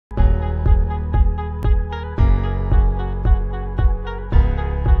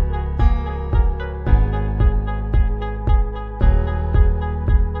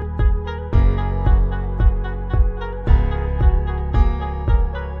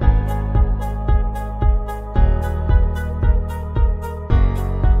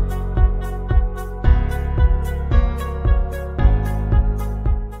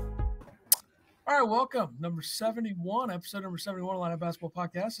welcome. Episode number 71 of Line Up Basketball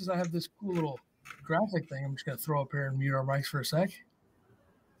Podcast. As I have this cool little graphic thing, I'm just going to throw up here and mute our mics for a sec.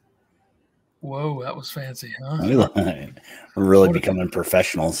 Whoa, that was fancy, huh? We're really becoming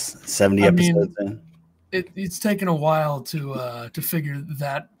professionals. 70 episodes in. It's taken a while to figure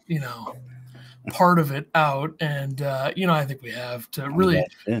that, part of it out. And, I think we have to really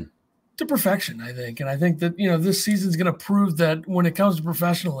to perfection, I think. And I think that, this season's going to prove that when it comes to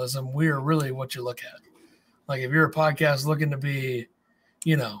professionalism, we are really what you look at. Like if you're a podcast looking to be,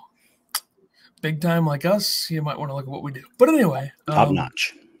 big time like us, you might want to look at what we do. But anyway, top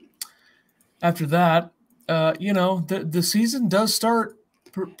notch. After that, the season does start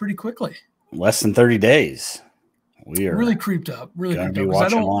pretty quickly. Less than 30 days. We are really creeped up. Really going creeped to be up.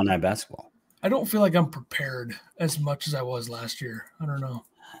 watching Illini basketball. I don't feel like I'm prepared as much as I was last year. I don't know.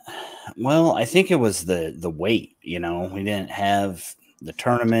 Well, I think it was the weight. We didn't have the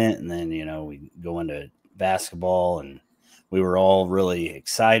tournament, and then we go into basketball, and we were all really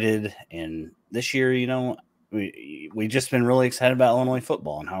excited. And this year, we just been really excited about Illinois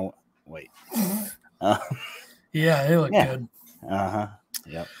football and how. Yeah, they look good.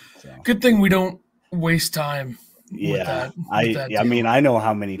 Yep. So. Good thing we don't waste time. Yeah, I mean, I know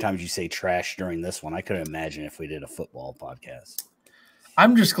how many times you say trash during this one. I couldn't imagine if we did a football podcast.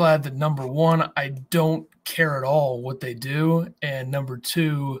 I'm just glad that number one, I don't care at all what they do, and number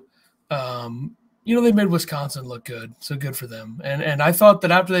two, they made Wisconsin look good, so good for them. And I thought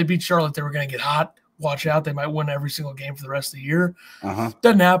that after they beat Charlotte, they were going to get hot. Watch out, they might win every single game for the rest of the year.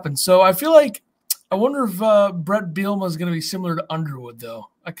 Doesn't happen. So I feel like I wonder if Brett Bielema is going to be similar to Underwood, though.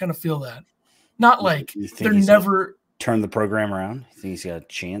 I kind of feel that. Not like they're never turn the program around. You think he's got a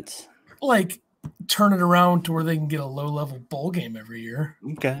chance? Like turn it around to where they can get a low-level bowl game every year.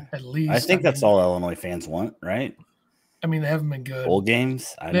 Okay, at least. I think that's all Illinois fans want, right? I mean, they haven't been good. Bowl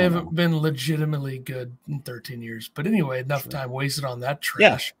games? They haven't been legitimately good in 13 years. But anyway, enough time wasted on that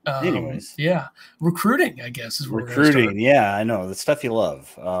trash. Yeah. Anyways. Yeah. Recruiting, I guess, is where recruiting. Yeah, I know. The stuff you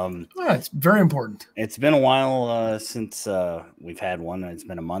love. It's very important. It's been a while since we've had one. It's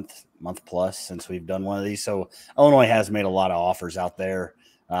been a month plus since we've done one of these. So Illinois has made a lot of offers out there.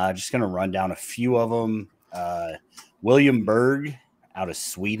 Just going to run down a few of them. William Berg out of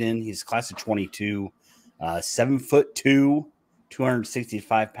Sweden. He's class of 22. 7'2",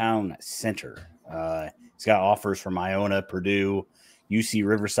 265-pound center. He's got offers from Iona, Purdue, UC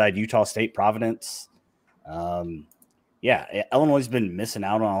Riverside, Utah State, Providence. Illinois has been missing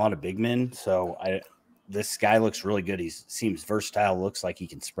out on a lot of big men. So this guy looks really good. He seems versatile. Looks like he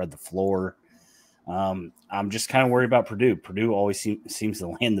can spread the floor. I'm just kind of worried about Purdue. Purdue always seems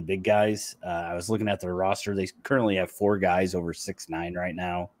to land the big guys. I was looking at their roster. They currently have 4 guys over 6'9" right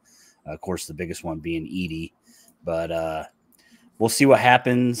now. Of course, the biggest one being Edie, but we'll see what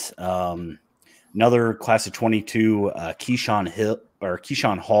happens. Another class of 22,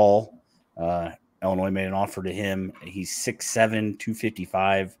 Keyshawn Hall. Illinois made an offer to him. He's 6'7",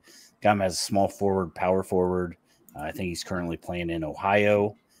 255. Got him as a small forward, power forward. I think he's currently playing in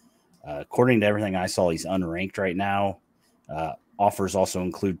Ohio. According to everything I saw, he's unranked right now. Offers also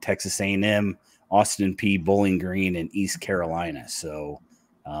include Texas A&M, Austin P, Bowling Green, and East Carolina. So.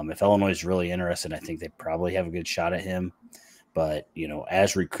 If Illinois is really interested, I think they probably have a good shot at him. But,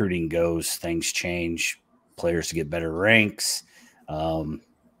 as recruiting goes, things change. Players get better ranks.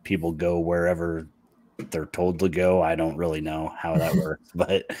 People go wherever they're told to go. I don't really know how that works,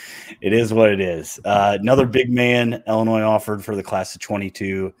 but it is what it is. Another big man Illinois offered for the class of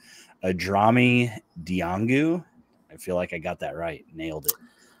 22, Adrami Diangu. I feel like I got that right. Nailed it.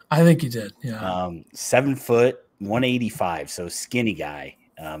 I think you did, yeah. 7 foot, 185, so skinny guy.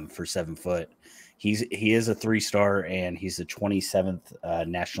 For 7 foot, he is a 3-star, and he's the 27th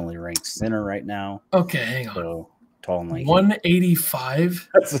nationally ranked center right now. Okay, hang on. So tall and lanky. 185.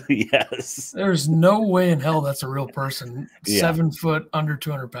 Yes. There's no way in hell that's a real person. Yeah. 7 foot, under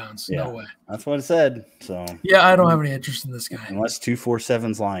 200 pounds. Yeah. No way. That's what it said. So yeah, I don't have any interest in this guy unless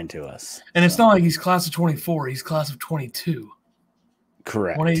 247's lying to us. And it's not like he's class of 24. He's class of 22.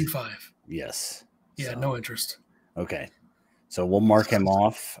 Correct. 185. Yes. Yeah, no interest. Okay. So we'll mark him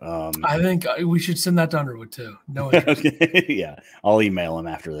off. I think we should send that to Underwood too. No interest. Okay. Yeah, I'll email him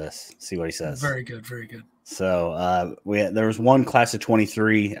after this. See what he says. Very good, very good. So there was one class of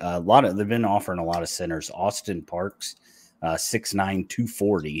 23. They've been offering a lot of centers. Austin Parks, 6'9",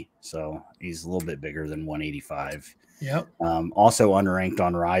 240. So he's a little bit bigger than 185. Yep. Also unranked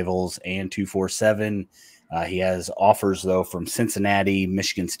on Rivals and 247. He has offers, though, from Cincinnati,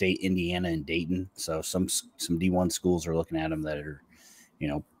 Michigan State, Indiana, and Dayton. So some D1 schools are looking at him that are,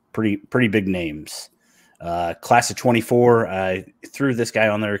 pretty big names. Class of 24, I threw this guy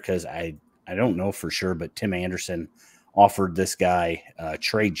on there because I I don't know for sure, but Tim Anderson offered this guy,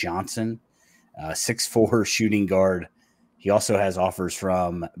 Trey Johnson, 6'4" shooting guard. He also has offers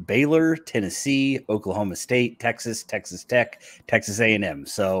from Baylor, Tennessee, Oklahoma State, Texas, Texas Tech, Texas A&M.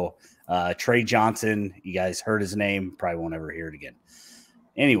 So Trey Johnson, you guys heard his name, probably won't ever hear it again.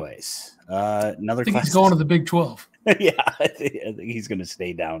 Anyways, another I think class. he's going to the Big 12. Yeah, I think he's going to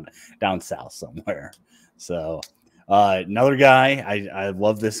stay down south somewhere. So another guy, I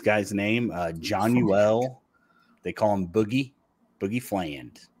love this guy's name, John Uel. They call him Boogie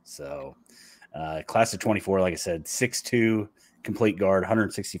Fland. So class of 24, like I said, 6'2", complete guard,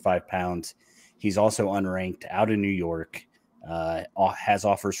 165 pounds. He's also unranked, out in New York. Has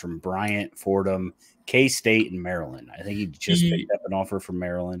offers from Bryant, Fordham, K-State, and Maryland. I think he just picked up an offer from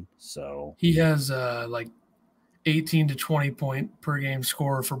Maryland. So he has like 18 to 20 point per game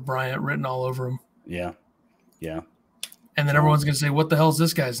score for Bryant written all over him. Yeah. Yeah. And then everyone's going to say, what the hell is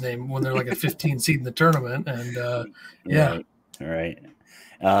this guy's name, when they're like a 15 seed in the tournament? And yeah. Right.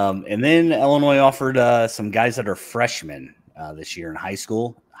 And then Illinois offered some guys that are freshmen this year in high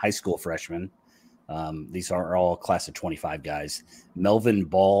school freshmen. These are all class of 25 guys. Melvin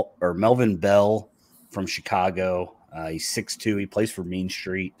Bell from Chicago. He's 6'2". He plays for Mean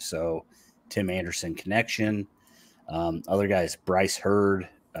Street. So Tim Anderson connection. Other guys, Bryce Hurd,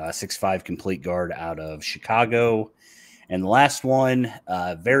 6'5", complete guard out of Chicago. And the last one,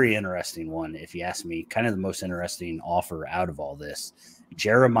 very interesting one, if you ask me, kind of the most interesting offer out of all this,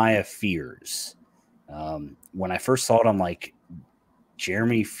 Jeremiah Fears. When I first saw it, I'm like,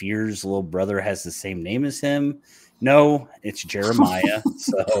 Jeremy Fears' little brother has the same name as him. No, it's Jeremiah.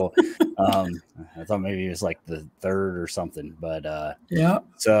 So I thought maybe it was like the third or something. But yeah.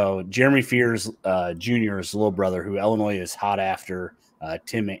 So Jeremy Fears Jr.'s little brother, who Illinois is hot after.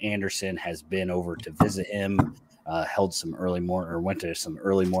 Tim Anderson has been over to visit him. Went to some early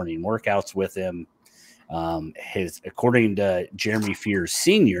morning workouts with him. According to Jeremy Fears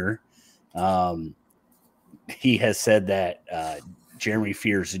Sr., he has said that Jeremy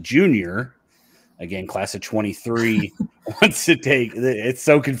Fears Jr., again, class of 23, wants to take, it's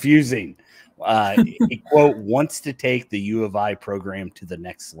so confusing. He, quote, wants to take the U of I program to the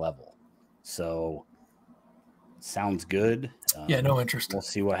next level. So sounds good. Yeah, no interest. We'll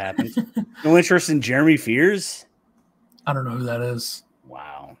see what happens. No interest in Jeremy Fears? I don't know who that is.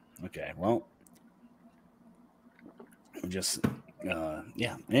 Wow. Okay. Well, just,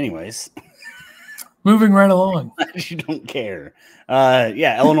 yeah. Anyways. Moving right along. You don't care.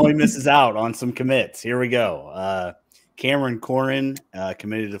 Yeah, Illinois misses out on some commits. Here we go. Cameron Corrin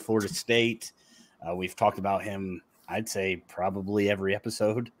committed to Florida State. We've talked about him, I'd say, probably every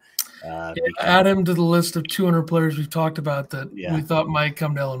episode. Add him to the list of 200 players we've talked about that we thought might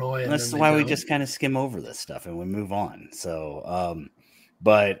come to Illinois. And that's why we just kind of skim over this stuff and we move on. So,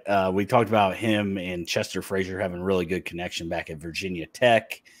 but we talked about him and Chester Frazier having really good connection back at Virginia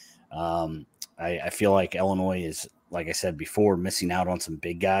Tech. I feel like Illinois is, like I said before, missing out on some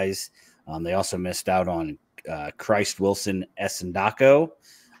big guys. They also missed out on Christ Wilson Essendako,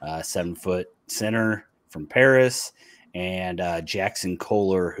 7-foot center from Paris, and Jackson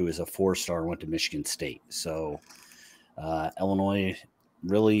Kohler, who is a 4-star, went to Michigan State. So Illinois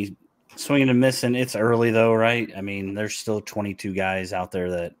really swinging and missing. It's early, though, right? I mean, there's still 22 guys out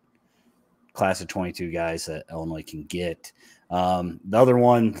there, that class of 22 guys that Illinois can get. The other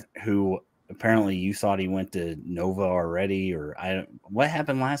one who apparently you thought he went to Nova already, or what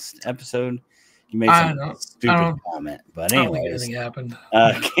happened last episode? You made some stupid comment, but anyways, anything happened.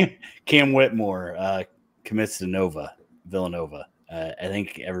 Cam Whitmore commits to Villanova. I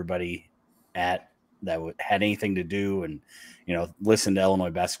think everybody that had anything to do and listened to Illinois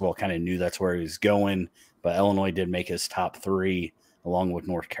basketball kind of knew that's where he was going. But Illinois did make his top 3 along with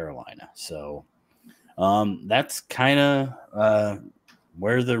North Carolina. So that's kind of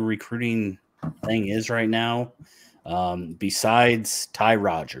where the recruiting thing is right now. Besides Ty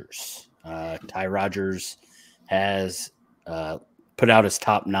Rogers. Ty Rogers has put out his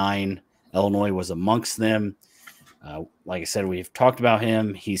top 9. Illinois was amongst them. Like I said, we've talked about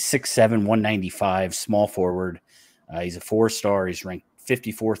him. He's 6'7", 195, small forward. He's a 4-star. He's ranked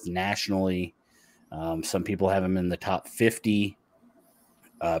 54th nationally. Some people have him in the top 50.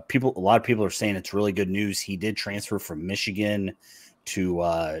 A lot of people are saying it's really good news. He did transfer from Michigan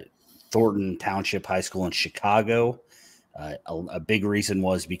to Thornton Township High School in Chicago. A big reason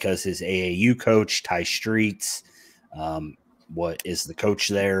was because his AAU coach, Ty Streets, what is the coach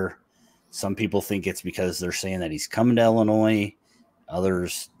there. Some people think it's because they're saying that he's coming to Illinois.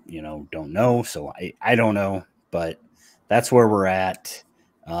 Others, don't know. So I don't know, but that's where we're at.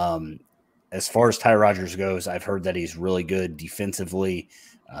 As far as Ty Rogers goes, I've heard that he's really good defensively.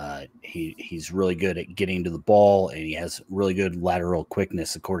 He's really good at getting to the ball, and he has really good lateral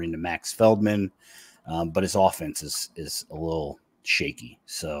quickness, according to Max Feldman. But his offense is a little shaky.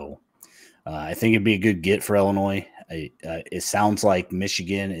 So I think it'd be a good get for Illinois. It sounds like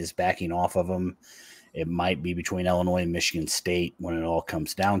Michigan is backing off of him. It might be between Illinois and Michigan State when it all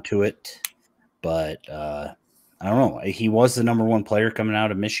comes down to it. But I don't know. He was the number one player coming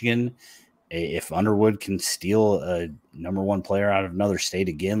out of Michigan. If Underwood can steal a number one player out of another state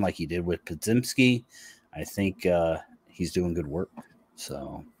again, like he did with Podzimski, I think he's doing good work.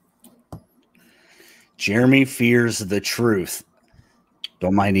 So Jeremy fears the truth.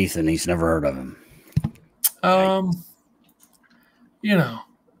 Don't mind Ethan. He's never heard of him. You know,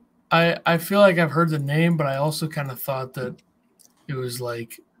 I feel like I've heard the name, but I also kind of thought that it was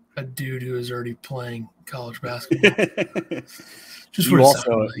like a dude who was already playing college basketball. Just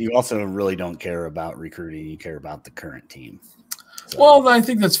you also really don't care about recruiting. You care about the current team. So. Well, I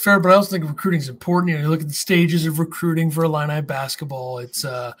think that's fair, but I also think recruiting is important. You look at the stages of recruiting for Illini basketball. It's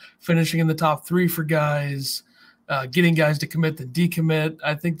finishing in the top 3 for guys, getting guys to commit, then decommit.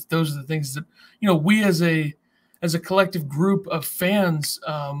 I think those are the things that we as a collective group of fans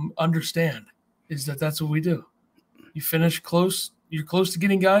understand. Is that's what we do. You finish close. You're close to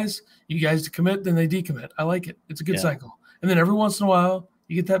getting guys. You guys to commit, then they decommit. I like it. It's a good cycle. And then every once in a while,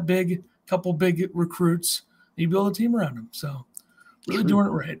 you get that couple big recruits, and you build a team around them. So really doing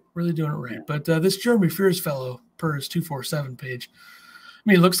it right. Really doing it right. Yeah. But this Jeremy Fears fellow, per his 247 page, I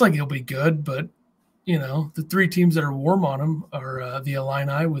mean, it looks like he'll be good, but, the 3 teams that are warm on him are the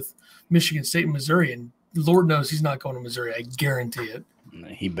Illini with Michigan State and Missouri. And Lord knows he's not going to Missouri. I guarantee it.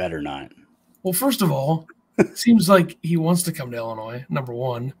 He better not. Well, first of all, it seems like he wants to come to Illinois, number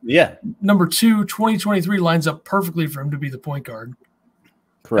 1. Yeah. Number 2, 2023 lines up perfectly for him to be the point guard.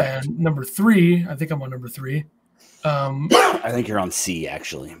 Correct. And number 3, I think I'm on number 3. I think you're on C,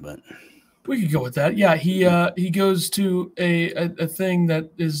 actually, but we could go with that. Yeah, he goes to a thing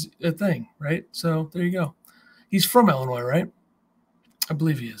that is a thing, right? So there you go. He's from Illinois, right? I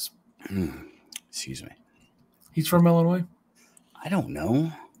believe he is. Excuse me. He's from Illinois? I don't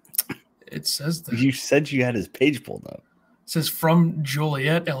know. It says that. You said you had his page pulled up. It says from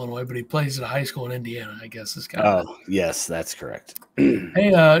Joliet, Illinois, but he plays at a high school in Indiana, I guess. Is kind of. Oh, yes, that's correct.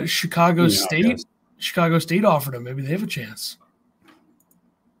 Hey, Chicago State. Chicago State offered him. Maybe they have a chance.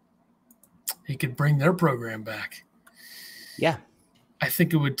 He could bring their program back. Yeah. I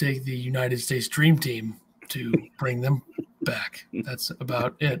think it would take the United States Dream Team to bring them back. That's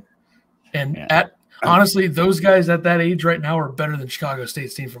about it. And honestly, those guys at that age right now are better than Chicago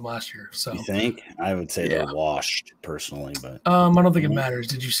State's team from last year. So you think? I would say they're washed personally, but I don't think it matters.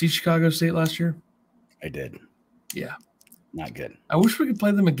 Did you see Chicago State last year? I did. Yeah. Not good. I wish we could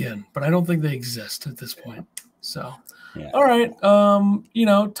play them again, but I don't think they exist at this point. So all right. Tom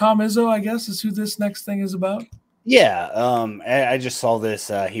Izzo, I guess, is who this next thing is about. Yeah, I just saw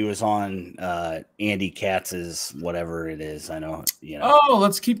this. He was on Andy Katz's whatever it is. I know, Oh,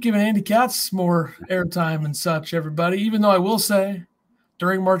 let's keep giving Andy Katz more airtime and such, everybody. Even though I will say,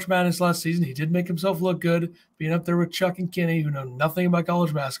 during March Madness last season, he did make himself look good, being up there with Chuck and Kenny, who know nothing about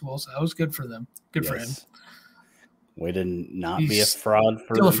college basketball. So that was good for them. Good for him. Way to not be a fraud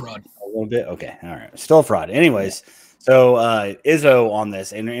for still a fraud. A little bit. Okay, all right, still a fraud. Anyways. So Izzo on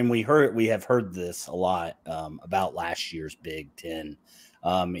this, and we have heard this a lot about last year's Big Ten.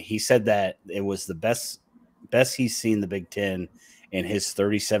 He said that it was the best he's seen the Big Ten in his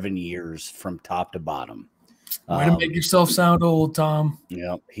 37 years from top to bottom. Way to make yourself sound old, Tom.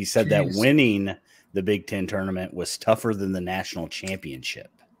 Yeah, he said that winning the Big Ten tournament was tougher than the national championship.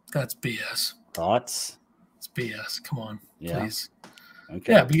 That's BS. Thoughts? It's BS. Come on, please.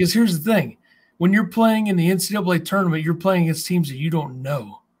 Okay. Yeah, because here's the thing. When you're playing in the NCAA tournament, you're playing against teams that you don't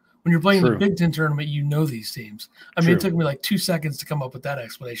know. When you're playing in the Big Ten tournament, you know these teams. I mean, it took me like 2 seconds to come up with that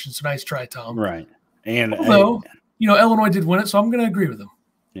explanation. So nice try, Tom. Right. And although, Illinois did win it, so I'm going to agree with him.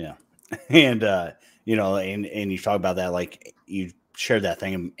 Yeah. And, and you talk about that, like you shared that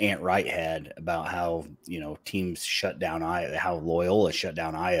thing Ant Wright had about how, teams shut down how Loyola shut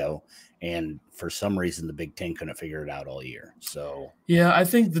down Io. And for some reason, the Big Ten couldn't figure it out all year. So yeah, I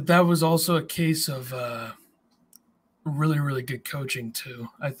think that was also a case of really, really good coaching too.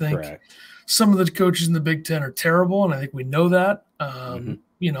 I think some of the coaches in the Big Ten are terrible, and I think we know that. I'm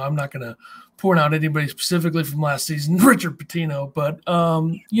not going to point out anybody specifically from last season, Richard Pitino, but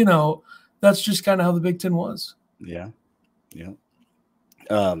that's just kind of how the Big Ten was. Yeah, yeah.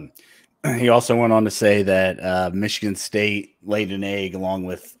 He also went on to say that Michigan State laid an egg along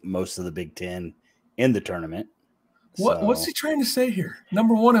with most of the Big Ten in the tournament. What's he trying to say here?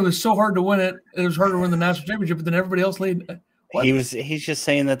 Number one, it was so hard to win it. It was hard to win the national championship, but then everybody else laid. What? He's just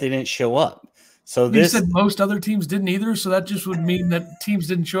saying that they didn't show up. So You said most other teams didn't either, so that just would mean that teams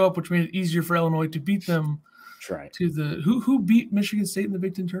didn't show up, which made it easier for Illinois to beat them. That's right. To the who beat Michigan State in the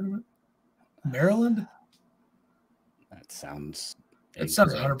Big Ten tournament? Maryland. That sounds. It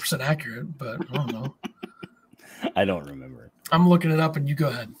sounds 100% accurate, but I don't know. I don't remember it. I'm looking it up, and you go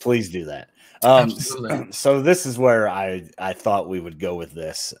ahead. Please do that. Absolutely. So this is where I thought we would go with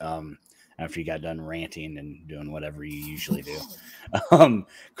this. After you got done ranting and doing whatever you usually do.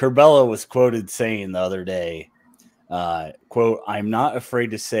 Curbelo was quoted saying the other day, quote, "I'm not afraid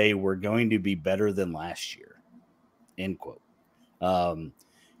to say we're going to be better than last year," end quote.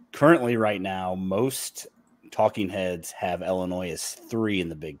 Currently right now, most talking heads have Illinois as 3 in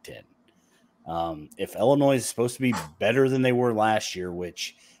the Big Ten. If Illinois is supposed to be better than they were last year,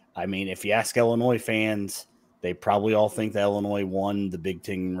 which, I mean, if you ask Illinois fans, they probably all think that Illinois won the Big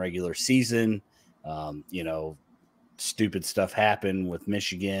Ten regular season. Stupid stuff happened with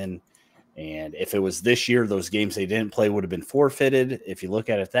Michigan. And if it was this year, those games they didn't play would have been forfeited. If you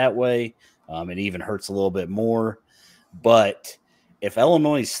look at it that way, it even hurts a little bit more. But if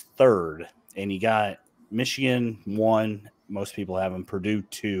Illinois is 3rd and you got Michigan 1, most people have them, Purdue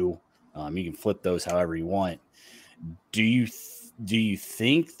 2, you can flip those however you want. Do you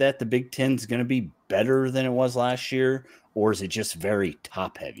think that the Big Ten is going to be better than it was last year, or is it just very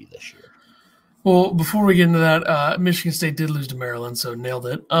top heavy this year? Well, before we get into that, Michigan State did lose to Maryland, so nailed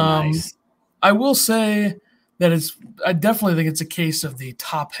it. Nice. I will say that I definitely think it's a case of the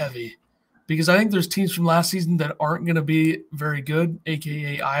top heavy, because I think there's teams from last season that aren't going to be very good,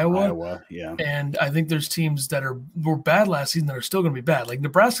 aka Iowa. Yeah. And I think there's teams that were bad last season that are still going to be bad. Like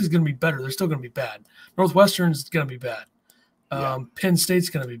Nebraska's going to be better. They're still going to be bad. Northwestern's going to be bad. Penn State's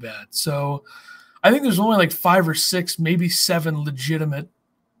going to be bad. So I think there's only like 5 or 6, maybe 7 legitimate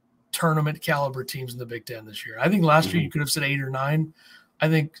tournament caliber teams in the Big Ten this year. I think last year you could have said 8 or 9. I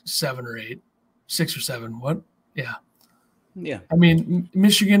think 7 or 8, 6 or 7. What? Yeah. Yeah. I mean,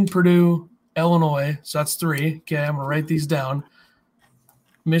 Michigan, Purdue, Illinois. So that's 3. Okay, I'm going to write these down.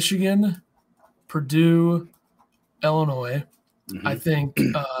 Michigan, Purdue, Illinois. I think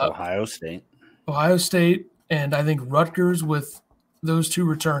Ohio State, and I think Rutgers with those 2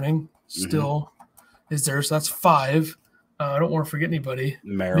 returning still is there. So that's 5. I don't want to forget anybody.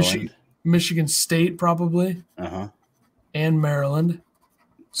 Maryland. Michigan State probably. And Maryland.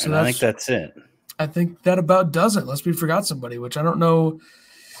 So and I think that's it. I think that about does it, unless we forgot somebody, which I don't know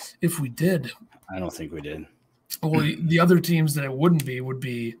if we did. I don't think we did. Well, the other teams that it wouldn't be would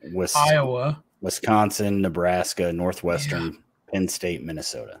be Iowa, Wisconsin, Nebraska, Northwestern, Penn State,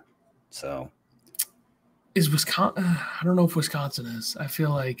 Minnesota. So is Wisconsin? I don't know if Wisconsin is. I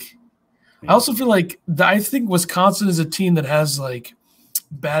feel like I also feel like I think Wisconsin is a team that has like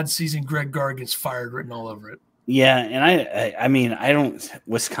bad season. Greg Gard gets fired written all over it. Yeah, and I mean, I don't.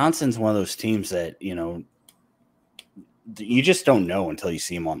 Wisconsin's one of those teams that you just don't know until you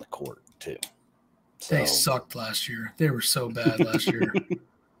see them on the court too. So. They sucked last year. They were so bad last year.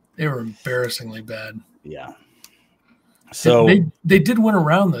 They were embarrassingly bad. Yeah. So they did win a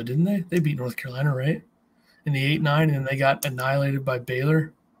round though, didn't they? They beat North Carolina, right? In the 8-9, and then they got annihilated by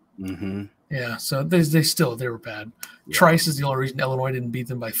Baylor. Yeah, so they were bad. Yeah. Trice is the only reason Illinois didn't beat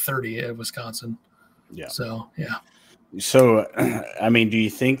them by 30 at Wisconsin. Yeah. So yeah. So I mean, do you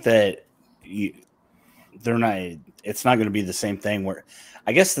think that they're not? It's not going to be the same thing. Where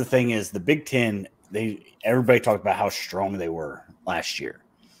I guess the thing is the Big Ten. Everybody talked about how strong they were last year,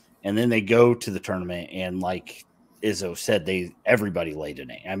 and then they go to the tournament and like Izzo said, everybody laid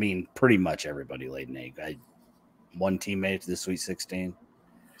an egg. I mean, pretty much everybody laid an egg. One team made it to the Sweet 16.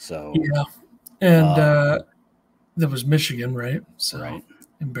 So yeah, and that was Michigan, right? So right.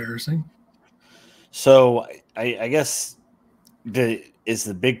 Embarrassing. So I guess is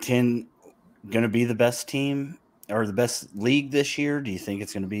the Big Ten going to be the best team or the best league this year? Do you think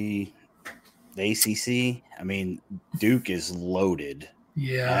it's going to be the ACC? I mean, Duke is loaded.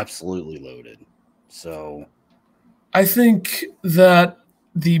 Yeah, absolutely loaded. So I think that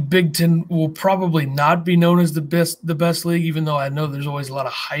the Big Ten will probably not be known as the best league, even though I know there's always a lot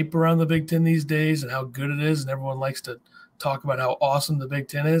of hype around the Big Ten these days and how good it is, and everyone likes to talk about how awesome the Big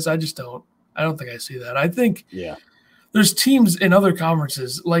Ten is. I don't think I see that. I think there's teams in other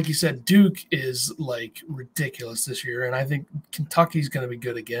conferences, like you said, Duke is like ridiculous this year, and I think Kentucky's going to be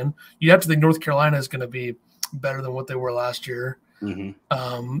good again. You have to think North Carolina is going to be better than what they were last year. And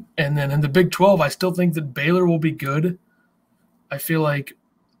then in the Big 12, I still think that Baylor will be good. I feel like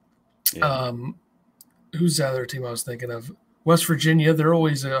who's the other team I was thinking of? West Virginia, they're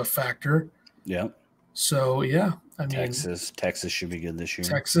always a factor. Yeah. So, yeah, I mean, Texas should be good this year.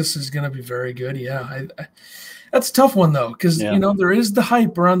 Texas is going to be very good. Yeah, that's a tough one though, because there is the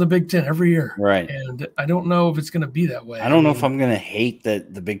hype around the Big Ten every year, right? And I don't know if it's going to be that way. I don't know if I'm going to hate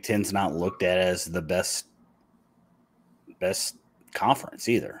that the Big Ten's not looked at as the best conference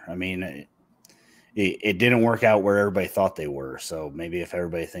either. I mean, it didn't work out where everybody thought they were. So maybe if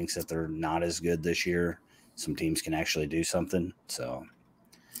everybody thinks that they're not as good this year, some teams can actually do something. So,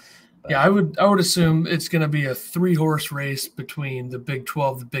 yeah, I would assume it's going to be a 3-horse race between the Big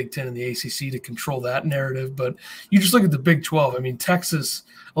 12, the Big 10, and the ACC to control that narrative. But you just look at the Big 12. I mean, Texas,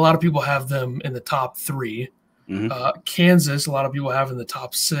 a lot of people have them in the top 3. Mm-hmm. Kansas, a lot of people have in the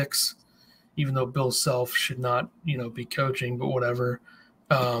top 6, even though Bill Self should not, be coaching, but whatever.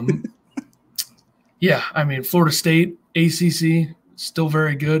 Yeah, I mean, Florida State, ACC, still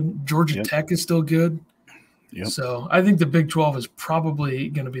very good. Georgia Tech is still good. Yep. So I think the Big 12 is probably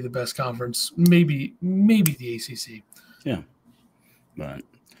going to be the best conference. Maybe the ACC. Yeah, but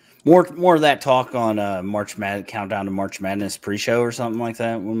more of that talk on countdown to March Madness pre-show or something like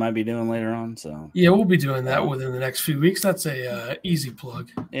that. We might be doing later on. So yeah, we'll be doing that within the next few weeks. That's a easy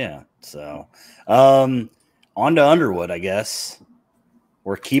plug. Yeah. So on to Underwood, I guess.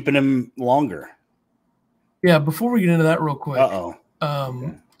 We're keeping him longer. Yeah, before we get into that real quick, okay.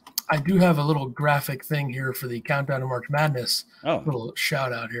 I do have a little graphic thing here for the Countdown to March Madness. Oh. Little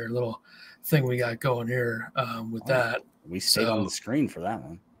shout out here, little thing we got going here with that. We stayed on the screen for that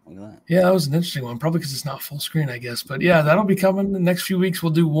one. Look at that. Yeah, that was an interesting one, probably because it's not full screen, I guess. But yeah, that'll be coming in the next few weeks.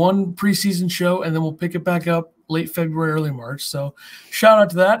 We'll do one preseason show, and then we'll pick it back up late February, early March. So shout out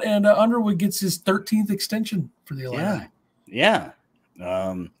to that. And Underwood gets his 13th extension for the Illini. Yeah.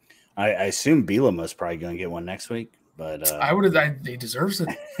 I assume Bielema is probably going to get one next week, but he deserves it.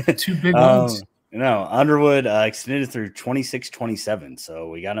 2 big ones. No, Underwood extended through 26-27, so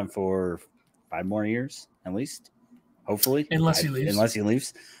we got him for 5 more years at least, hopefully. Unless he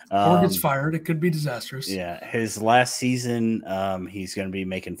leaves. Or gets fired. It could be disastrous. Yeah, his last season, he's going to be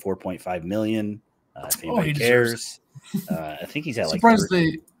making $4.5 million. If anybody cares. I think he's at like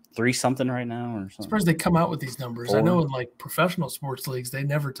 3 something right now or something. Surprised they come out with these numbers. 4. I know in like professional sports leagues, they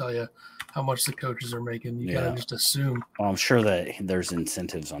never tell you how much the coaches are making. You gotta just assume. Well, I'm sure that there's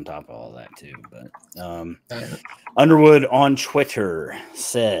incentives on top of all that too. But Underwood on Twitter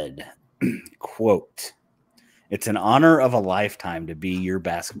said, quote, "It's an honor of a lifetime to be your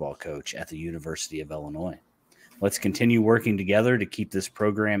basketball coach at the University of Illinois. Let's continue working together to keep this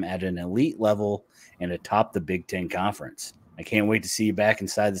program at an elite level and atop the Big Ten Conference. I can't wait to see you back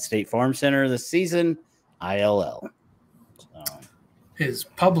inside the State Farm Center this season. ILL." So, his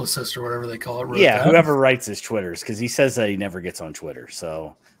publicist or whatever they call it. Yeah, whoever writes his Twitters, because he says that he never gets on Twitter.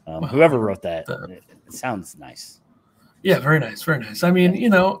 So whoever wrote that, it sounds nice. Yeah, very nice, very nice. I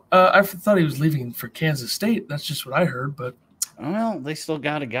mean, I thought he was leaving for Kansas State. That's just what I heard. But well, they still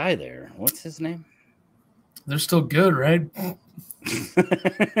got a guy there. What's his name? They're still good, right?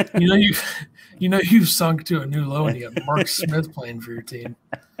 You've sunk to a new low, and you got Mark Smith playing for your team.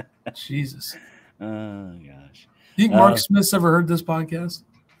 Jesus. Oh gosh. You think Mark Smith's ever heard this podcast?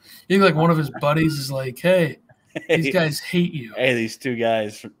 You think like one of his buddies is like, "Hey, these guys hate you. Hey, these 2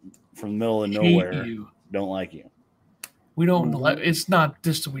 guys from the middle of nowhere don't like you. We don't like. It's not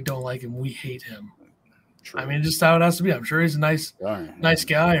just that we don't like him; we hate him." True. I mean, just how it has to be. I'm sure he's a nice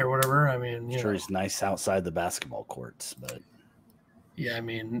guy or whatever. I mean, he's nice outside the basketball courts, but yeah, I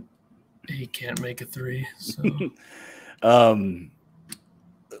mean, he can't make a 3. So,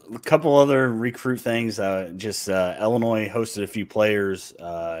 a couple other recruit things. Illinois hosted a few players.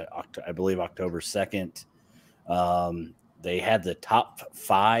 I believe October 2nd. They had the top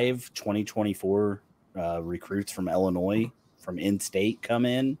 5 2024 recruits from Illinois from in-state come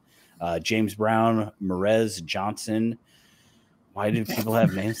in. James Brown, Merez Johnson. Why do people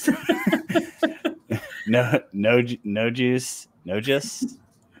have names? No juice,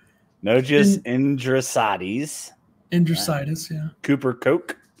 Indrasides. Yeah. Cooper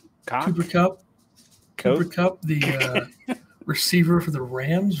Cup, the receiver for the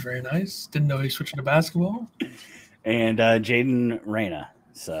Rams. Very nice. Didn't know he switched to basketball. And Jaden Reyna.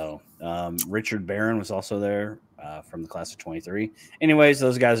 So Richard Barron was also there from the class of 23. Anyways,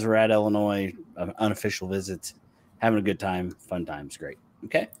 those guys were at Illinois, unofficial visits, having a good time, fun times, great.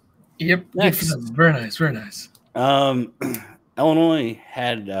 Okay. Yep. Next. Very nice. Very nice. Illinois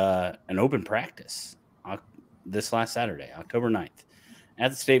had an open practice this last Saturday, October 9th,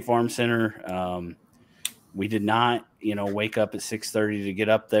 at the State Farm Center. We did not, wake up at 6:30 to get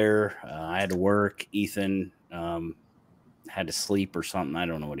up there. I had to work. Ethan had to sleep or something. I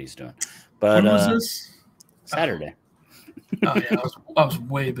don't know what he's doing. But when was this? Saturday. Oh yeah, I was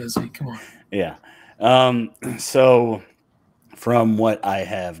way busy. Come on. Yeah. So from what I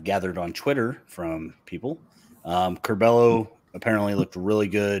have gathered on Twitter from people, Curbelo apparently looked really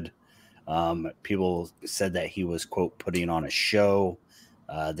good. People said that he was, quote, putting on a show.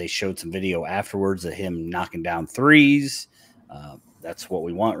 They showed some video afterwards of him knocking down threes. That's what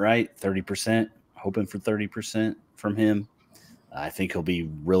we want, right? 30%, hoping for 30% from him. I think he'll be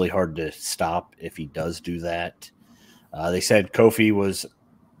really hard to stop if he does do that. They said Kofi was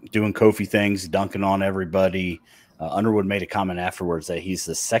doing Kofi things, dunking on everybody. Underwood made a comment afterwards that he's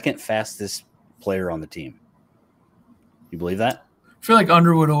the second fastest player on the team. You believe that? I feel like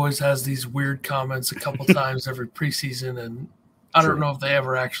Underwood always has these weird comments a couple times every preseason, and I don't know if they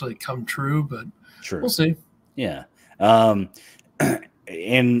ever actually come true, but we'll see. Yeah. And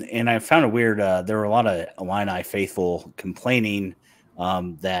I found it weird. There were a lot of Illini faithful complaining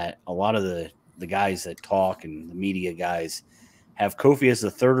that a lot of the guys that talk and the media guys have Kofi as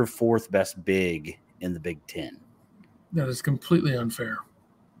the third or fourth best big in the Big Ten. That is completely unfair.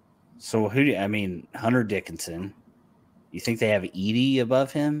 So Hunter Dickinson. You think they have Edey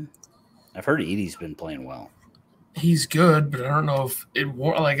above him? I've heard Edey's been playing well. He's good, but I don't know if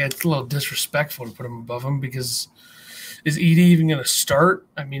it's a little disrespectful to put him above him because is Edey even going to start?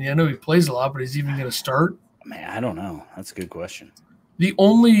 I mean, I know he plays a lot, but is he even going to start? Man, I don't know. That's a good question. The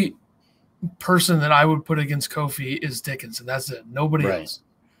only person that I would put against Kofi is Dickinson. That's it. Nobody else.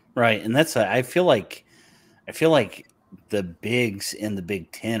 Right, and I feel like the bigs in the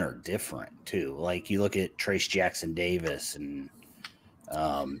Big Ten are different too. Like you look at Trace Jackson Davis and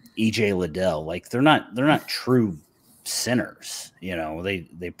EJ Liddell. Like they're not true centers. You know,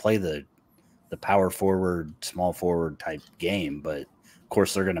 they play the power forward, small forward type game, but of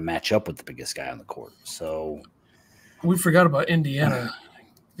course they're going to match up with the biggest guy on the court. So we forgot about Indiana.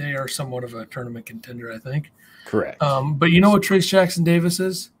 They are somewhat of a tournament contender, I think. Correct. But you know what Trace Jackson Davis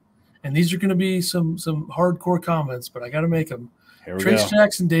is? And these are going to be some hardcore comments, but I got to make them. Trace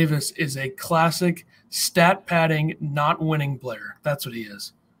Jackson Davis is a classic stat padding, not winning player. That's what he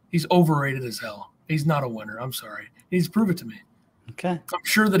is. He's overrated as hell. He's not a winner. I'm sorry. He needs to prove it to me. Okay. I'm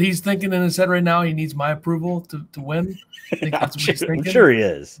sure that he's thinking in his head right now he needs my approval to win. I think that's what he's thinking. I'm sure he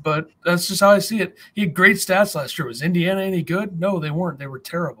is. But that's just how I see it. He had great stats last year. Was Indiana any good? No, they weren't. They were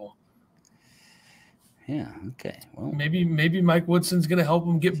terrible. Yeah, okay. Well, maybe Mike Woodson's going to help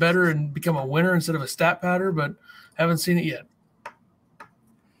him get better and become a winner instead of a stat patter, but haven't seen it yet.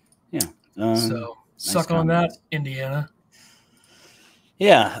 Yeah. So suck on that, Indiana.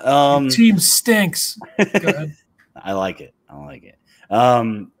 Yeah. Your team stinks. Go ahead. I like it.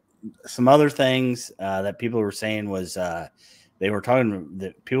 Some other things that people were saying was they were talking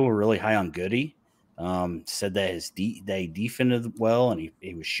that people were really high on Goody. Said that they defended well and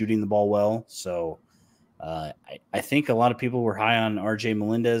he was shooting the ball well. So I think a lot of people were high on RJ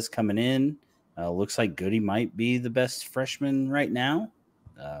Melendez coming in. Looks like Goody might be the best freshman right now.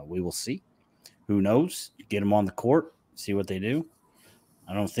 We will see. Who knows? Get him on the court, see what they do.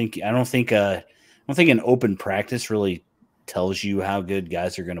 I don't think an open practice really tells you how good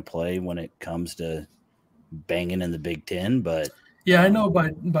guys are going to play when it comes to banging in the Big Ten. But yeah, I know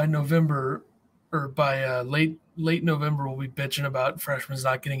by November or by late November we'll be bitching about freshmen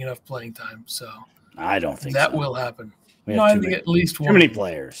not getting enough playing time. So I don't think that will happen. I think at least too many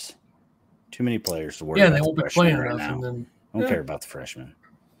players. Too many players to worry about. Yeah, they won't be playing right enough. Now. And then I don't care about the freshmen.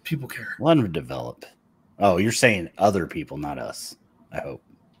 People care. Let them develop. Oh, you're saying other people, not us. I hope.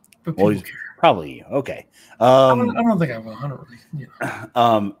 But people care. Probably you. Okay. I don't think I have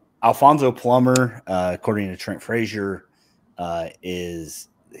 100. Alfonso Plummer, according to Trent Frazier,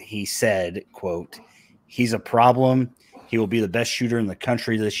 he said, quote, he's a problem. He will be the best shooter in the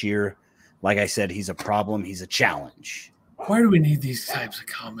country this year. Like I said, he's a problem. He's a challenge. Why do we need these types of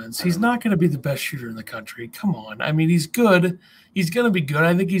comments? He's not going to be the best shooter in the country. Come on. I mean, he's good. He's going to be good.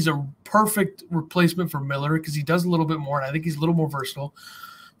 I think he's a perfect replacement for Miller because he does a little bit more, and I think he's a little more versatile.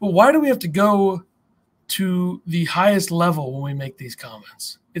 But why do we have to go to the highest level when we make these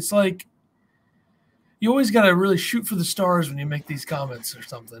comments? It's like you always got to really shoot for the stars when you make these comments or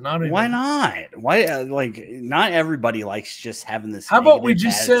something. Why not? Why not everybody likes just having this. How about we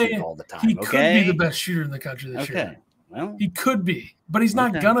just say all the time, he could be the best shooter in the country this year? Well, he could be, but he's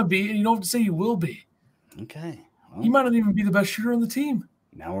not gonna be, and you don't have to say he will be. Okay. Well, he might not even be the best shooter on the team.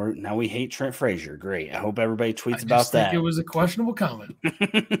 Now we hate Trent Frazier. Great. I hope everybody tweets about that. I think it was a questionable comment.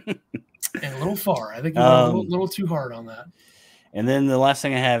 And a little far. I think you went a little too hard on that. And then the last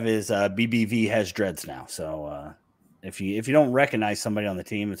thing I have is BBV has dreads now. So if you don't recognize somebody on the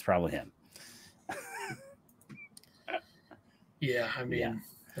team, it's probably him. Yeah, I mean,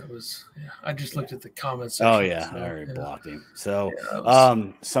 That was, yeah. I just looked at the comments Oh section. yeah, so, I already yeah. blocked him. So, Yeah,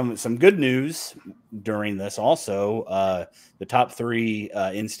 some good news during this also. The top 3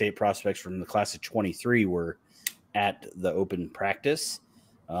 in-state prospects from the class of 23 were at the open practice.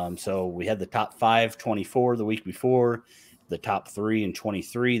 So we had the top 5, 24 the week before, the top 3 and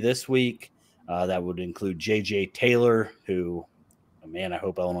 23 this week. That would include J.J. Taylor, who, man, I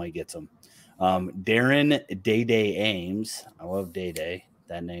hope Illinois gets him. Darren Day Ames. I love Day.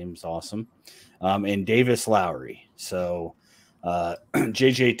 That name's awesome. And Davis Lowry. So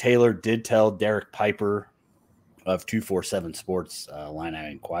J.J. Taylor did tell Derek Piper of 247 Sports,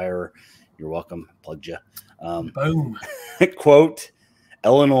 Illini Inquirer, you're welcome, plugged you. boom. Quote,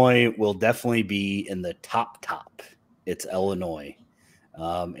 Illinois will definitely be in the top. It's Illinois.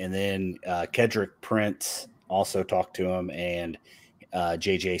 And then Kedrick Prince also talked to him, and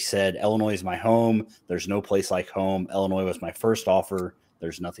JJ said, Illinois is my home. There's no place like home. Illinois was my first offer.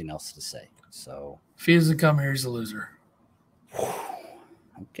 There's nothing else to say. So If he doesn't come here, he's a loser.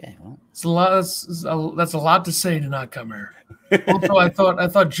 Okay, well, it's a lot. That's a lot to say to not come here. Also, I thought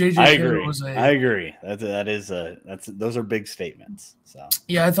JJ Taylor was I agree. Those are big statements. So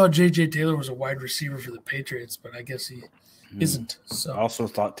yeah, I thought JJ Taylor was a wide receiver for the Patriots, but I guess he isn't. So I also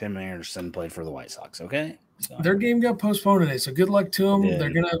thought Tim Anderson played for the White Sox. Okay, so their game got postponed today, so good luck to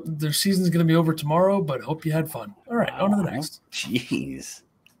them. Their season's gonna be over tomorrow, but hope you had fun. All right, on to the next. Jeez.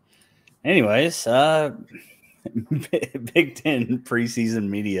 Anyways, Big Ten preseason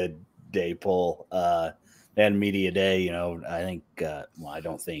media day poll. They had a media day. I think. I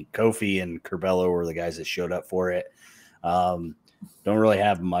don't think Kofi and Curbelo were the guys that showed up for it. Don't really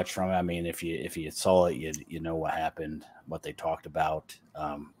have much from it. I mean, if you saw it, you know what happened, what they talked about.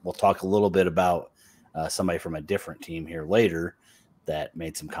 We'll talk a little bit about somebody from a different team here later that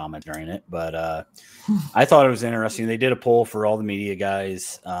made some comments during it. But I thought it was interesting. They did a poll for all the media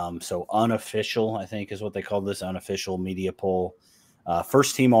guys. So unofficial, I think is what they called this, unofficial media poll.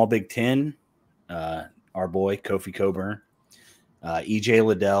 First team All Big Ten, our boy Kofi Coburn, EJ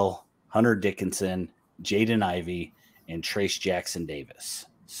Liddell, Hunter Dickinson, Jaden Ivey, and Trace Jackson Davis.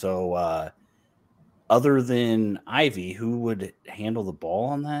 So other than Ivy, who would handle the ball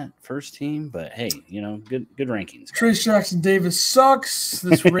on that first team? But hey, good rankings. Trace Jackson Davis sucks.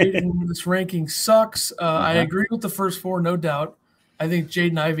 This ranking sucks. I agree with the first 4, no doubt. I think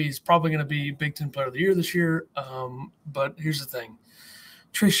Jaden Ivey is probably going to be Big Ten Player of the Year this year. But here's the thing.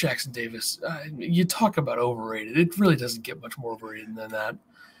 Trace Jackson Davis, you talk about overrated. It really doesn't get much more overrated than that.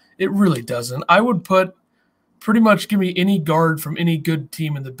 It really doesn't. I would pretty much give me any guard from any good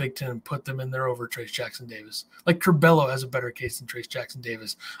team in the Big Ten and put them in there over Trace Jackson Davis. Like Curbelo has a better case than Trace Jackson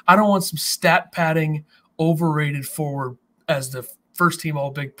Davis. I don't want some stat padding, overrated forward as the first team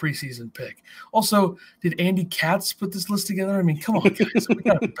all big preseason pick. Also, did Andy Katz put this list together? I mean, come on, guys. We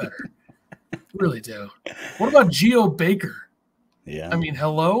got to be better. We really do. What about Geo Baker? Yeah. I mean,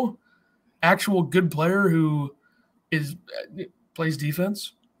 hello? Actual good player who plays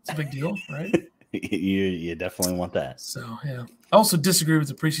defense. It's a big deal, right? You definitely want that. So, yeah. I also disagree with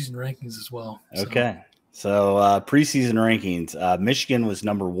the preseason rankings as well. Okay. So preseason rankings, Michigan was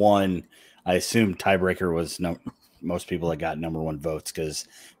number 1. I assume tiebreaker was most people that got number 1 votes because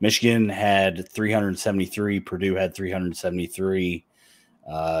Michigan had 373, Purdue had 373,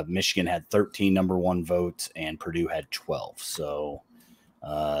 Michigan had 13 number 1 votes, and Purdue had 12. So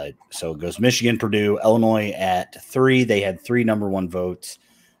it goes Michigan, Purdue, Illinois at 3. They had 3 number 1 votes.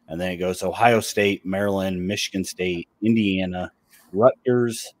 And then it goes Ohio State, Maryland, Michigan State, Indiana,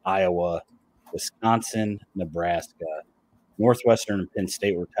 Rutgers, Iowa, Wisconsin, Nebraska, Northwestern, and Penn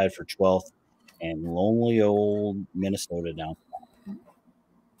State were tied for 12th, and lonely old Minnesota down.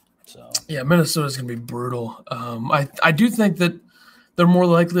 So yeah, Minnesota's going to be brutal. I do think that they're more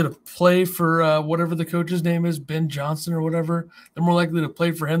likely to play for whatever the coach's name is, Ben Johnson or whatever. They're more likely to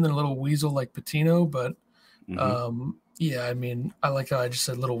play for him than a little weasel like Patino. But yeah, I mean, I like how I just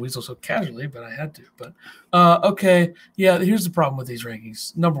said little weasel so casually, but I had to. But okay, yeah. Here's the problem with these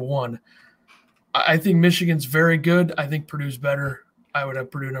rankings. Number 1. I think Michigan's very good. I think Purdue's better. I would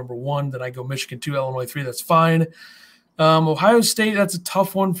have Purdue number 1. Then I go Michigan 2, Illinois 3. That's fine. Ohio State, that's a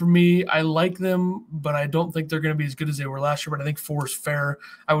tough one for me. I like them, but I don't think they're going to be as good as they were last year. But I think 4 is fair.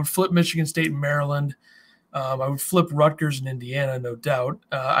 I would flip Michigan State and Maryland. I would flip Rutgers and Indiana, no doubt.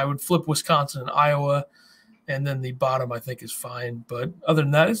 I would flip Wisconsin and Iowa. And then the bottom, I think, is fine. But other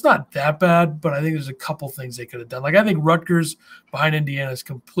than that, it's not that bad. But I think there's a couple things they could have done. Like, I think Rutgers behind Indiana is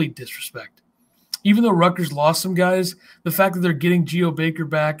complete disrespect. Even though Rutgers lost some guys, the fact that they're getting Geo Baker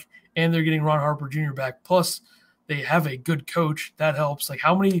back and they're getting Ron Harper Jr. back, plus they have a good coach, that helps. Like,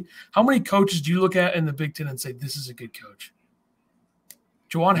 how many coaches do you look at in the Big Ten and say, this is a good coach?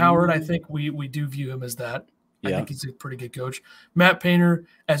 Juwan Howard, I think we do view him as that. Yeah. I think he's a pretty good coach. Matt Painter,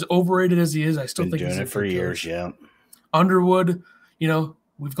 as overrated as he is, I still Been think doing he's a it for good years. coach. Yeah. Underwood,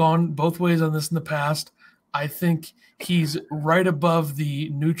 we've gone both ways on this in the past. I think he's right above the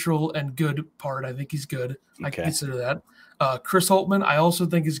neutral and good part. I think he's good. Okay. I can consider that. Chris Holtman, I also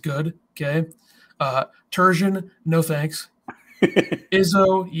think is good. Okay. Turgeon, no thanks.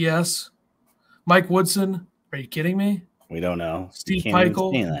 Izzo, yes. Mike Woodson, are you kidding me? We don't know. Steve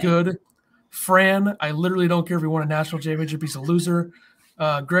Peichel, good. Fran, I literally don't care if he won a national championship. He's a loser.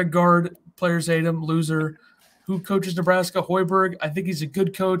 Greg Gard, players hate him, loser. Who coaches Nebraska? Hoiberg. I think he's a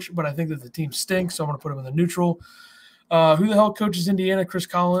good coach, but I think that the team stinks, so I'm going to put him in the neutral. Who the hell coaches Indiana? Chris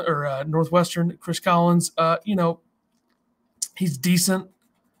Collins, or Northwestern? Chris Collins. He's decent.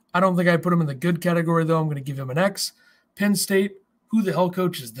 I don't think I put him in the good category, though. I'm going to give him an X. Penn State, who the hell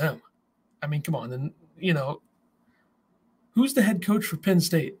coaches them? I mean, come on. Then, who's the head coach for Penn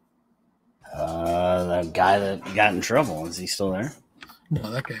State? That guy that got in trouble. Is he still there? No,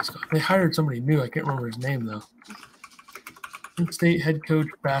 that guy's gone. They hired somebody new. I can't remember his name, though. Penn State head coach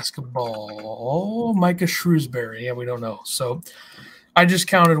basketball, Micah Shrewsbury. Yeah, we don't know. So I just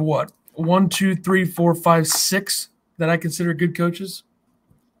counted what? 1, 2, 3, 4, 5, 6 that I consider good coaches.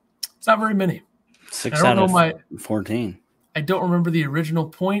 It's not very many. 6 out of 14. I don't remember the original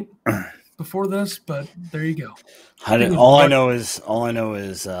point before this, but there you go. All I know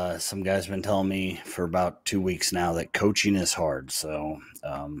is some guy's been telling me for about 2 weeks now that coaching is hard. So,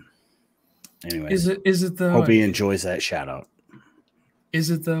 anyway, is it though? Hope he enjoys that shout out. Is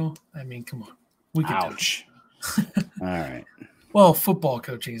it though? I mean, come on. We can Ouch. All right. Well, football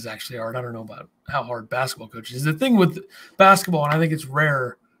coaching is actually hard. I don't know about how hard basketball coaching is. The thing with basketball, and I think it's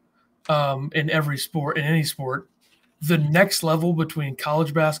rare in every sport, in any sport, the next level between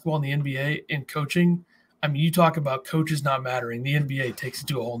college basketball and the NBA in coaching, I mean, you talk about coaches not mattering. The NBA takes it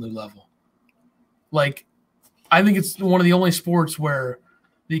to a whole new level. Like, I think it's one of the only sports where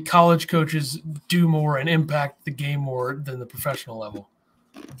the college coaches do more and impact the game more than the professional level.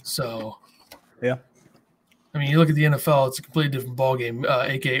 So, yeah. I mean, you look at the NFL, it's a completely different ballgame,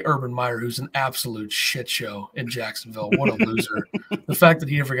 a.k.a. Urban Meyer, who's an absolute shit show in Jacksonville. What a loser. The fact that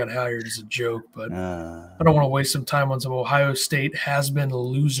he ever got hired is a joke, but I don't want to waste some time on some Ohio State has-been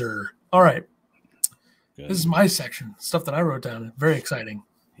loser. All right. Good. This is my section, stuff that I wrote down. Very exciting.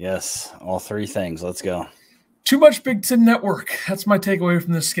 Yes, all 3 things. Let's go. Too much Big Ten Network. That's my takeaway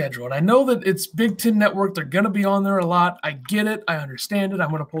from this schedule. And I know that it's Big Ten Network. They're going to be on there a lot. I get it. I understand it. I'm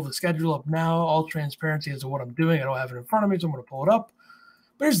going to pull the schedule up now. All transparency as to what I'm doing. I don't have it in front of me, so I'm going to pull it up.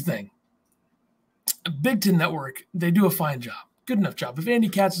 But here's the thing. Big Ten Network, they do a fine job. Good enough job. If Andy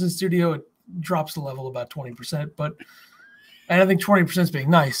Katz is in studio, it drops the level about 20%. And I think 20% is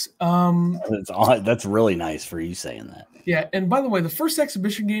being nice. That's really nice for you saying that. Yeah. And by the way, the first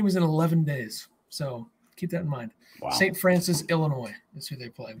exhibition game is in 11 days. So keep that in mind. Wow. St. Francis, Illinois is who they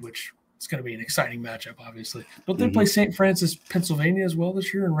play, which is going to be an exciting matchup, obviously. Don't they play St. Francis, Pennsylvania as well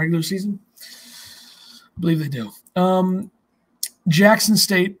this year in regular season? I believe they do. Jackson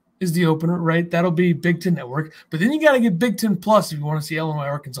State is the opener, right? That'll be Big Ten Network. But then you got to get Big Ten Plus if you want to see Illinois,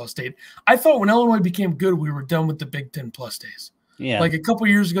 Arkansas State. I thought when Illinois became good, we were done with the Big Ten Plus days. Yeah. Like a couple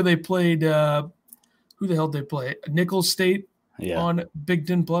years ago, they played who the hell did they play? Nicholls State on Big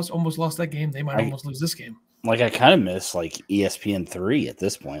Ten Plus. Almost lost that game. They might almost lose this game. Like I kind of miss like ESPN 3 at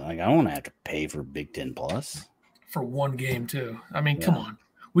this point. Like I don't want to have to pay for Big Ten Plus for one game too. I mean, come on.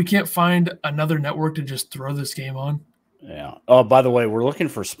 We can't find another network to just throw this game on. Yeah. Oh, by the way, we're looking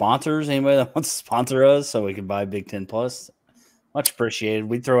for sponsors. Anybody that wants to sponsor us so we can buy Big Ten Plus? Much appreciated.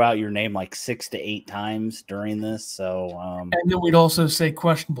 We throw out your name like 6 to 8 times during this. So, and then we'd also say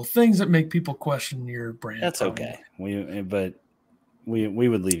questionable things that make people question your brand. That's okay. But we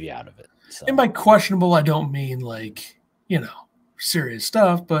would leave you out of it. So. And by questionable, I don't mean like, serious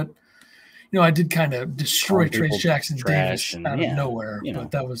stuff, but I did kind of destroy Trace Jackson Davis out of nowhere.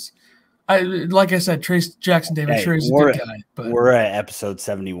 But that was, like I said, Trace Jackson Davis sure is a good guy. But we're at episode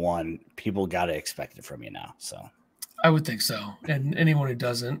 71. People got to expect it from you now. So I would think so. And anyone who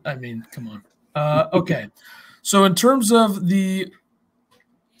doesn't, I mean, come on. Okay. So in terms of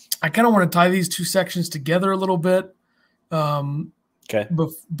I kind of want to tie these two sections together a little bit. Okay.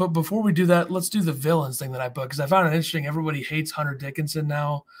 But before we do that, let's do the villains thing that I put, because I found it interesting. Everybody hates Hunter Dickinson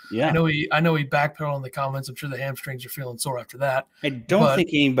now. Yeah. I know he backpedaled in the comments. I'm sure the hamstrings are feeling sore after that. I don't think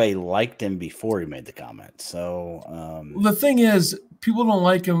anybody liked him before he made the comment. So the thing is, people don't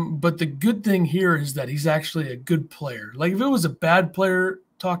like him, but the good thing here is that he's actually a good player. Like if it was a bad player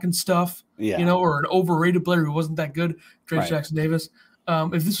talking stuff, or an overrated player who wasn't that good, Trace Jackson Davis.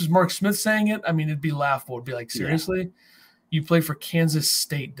 If this was Mark Smith saying it, I mean, it'd be laughable. It'd be like, seriously? You play for Kansas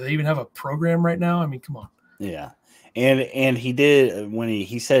State. Do they even have a program right now? I mean, come on. Yeah. And he did when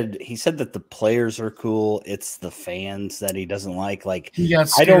he said that the players are cool. It's the fans that he doesn't like. Like, He got I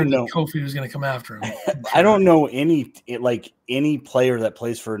scared don't know. that Kofi was going to come after him. I don't know any player that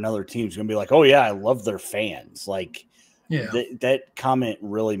plays for another team is going to be like, oh yeah, I love their fans. Like, Yeah. That comment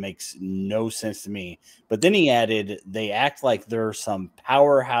really makes no sense to me. But then he added, they act like they're some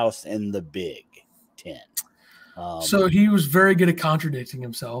powerhouse in the Big Ten. So he was very good at contradicting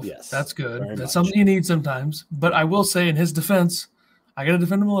himself. Yes, that's good. That's much. something you need sometimes. But I will say, in his defense, I got to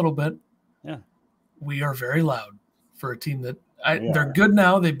defend him a little bit. Yeah, we are very loud for a team that they're good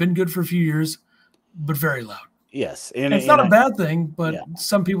now. They've been good for a few years, but very loud. Yes, and it's not a bad thing, but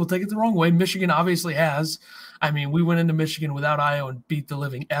some people take it the wrong way. Michigan obviously has. I mean, we went into Michigan without Io and beat the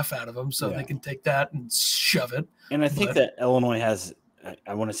living F out of them, so they can take that and shove it. And I think that Illinois has,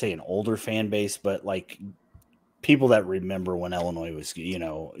 I want to say, an older fan base, but like people that remember when Illinois was, they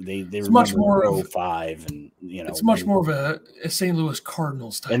remember much more 05 and it's much more of a St. Louis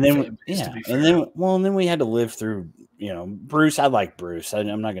Cardinals type. And then fan base, to be fair. and then we had to live through Bruce. I like Bruce.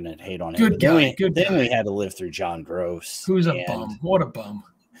 I'm not going to hate on him. Good guy. Then we had to live through John Gross, who's a bum. What a bum.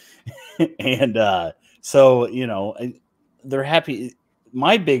 And so they're happy.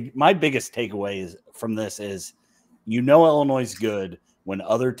 My biggest takeaway from this is Illinois is good when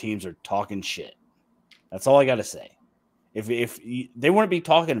other teams are talking shit. That's all I got to say. If they wouldn't be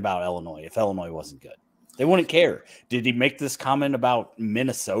talking about Illinois if Illinois wasn't good, they wouldn't care. Did he make this comment about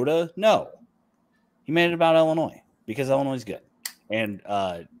Minnesota? No, he made it about Illinois because Illinois is good, and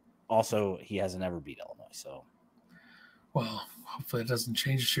also he hasn't ever beat Illinois. So, well, hopefully it doesn't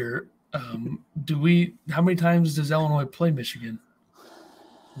change this year. How many times does Illinois play Michigan?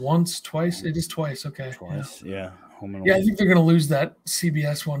 Once, twice? It is twice. Okay. Twice. Yeah. Yeah, I think they're going to lose that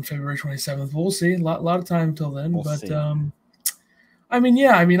CBS one February 27th. We'll see. A lot of time till then. We'll but, see. I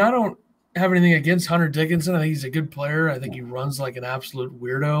don't have anything against Hunter Dickinson. I think he's a good player. I think he runs like an absolute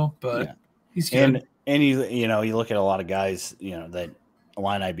weirdo, but he's good. And you look at a lot of guys, that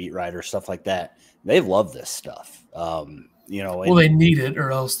Illini beat writers, stuff like that. They love this stuff. They need it,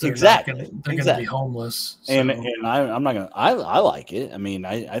 or else they're going to be homeless. So. And I'm not going to. I like it. I mean,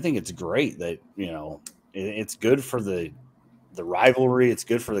 I think it's great that it's good for the rivalry. It's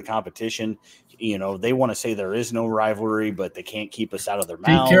good for the competition. They want to say there is no rivalry, but they can't keep us out of their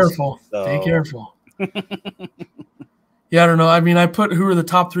mouths. Be careful. So. Be careful. Yeah, I don't know. I mean, I put who are the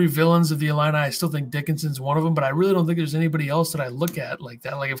top 3 villains of the Illini. I still think Dickinson's one of them, but I really don't think there's anybody else that I look at like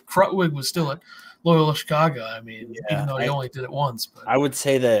that. Like if Krutwig was still at Loyola Chicago, I mean, even though he only did it once. But I would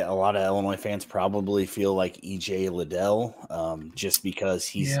say that a lot of Illinois fans probably feel like E.J. Liddell, just because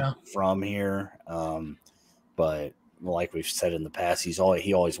he's from here. But like we've said in the past,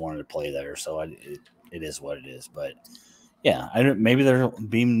 he always wanted to play there, so it is what it is. But maybe there'll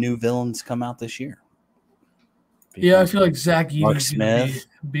be new villains come out this year. I feel like Zach Eady's going to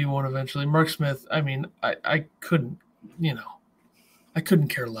be one eventually. Mark Smith, I mean, I couldn't, I couldn't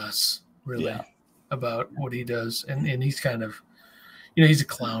care less really about what he does, and he's kind of, he's a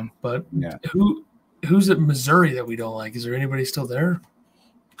clown. But who's at Missouri that we don't like? Is there anybody still there?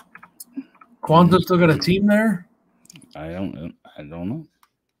 Quanto still got a team there? I don't know.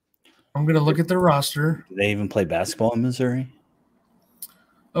 I'm going to look at their roster. Do they even play basketball in Missouri?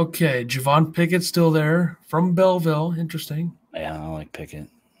 Okay, Javon Pickett's still there from Belleville. Interesting. Yeah, I like Pickett.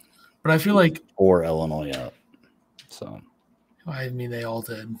 But I feel like or Illinois up. So I mean, they all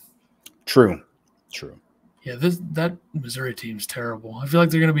did. True. Yeah, that Missouri team's terrible. I feel like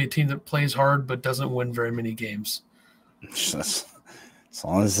they're going to be a team that plays hard but doesn't win very many games. As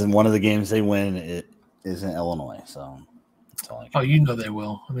long as one of the games they win, it isn't Illinois. So that's all I can they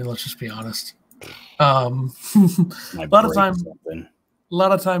will. I mean, let's just be honest. A lot of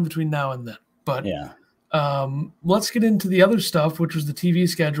time between now and then. But let's get into the other stuff, which was the TV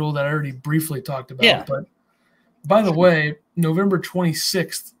schedule that I already briefly talked about. Yeah. But by the way, November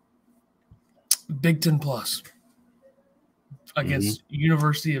 26th, Big Ten Plus against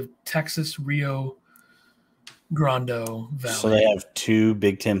University of Texas Rio Grande Valley. So they have 2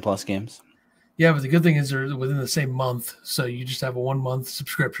 Big Ten Plus games? Yeah, but the good thing is they're within the same month, so you just have a 1-month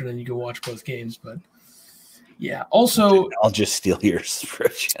subscription and you can watch both games. But yeah, also I'll just steal your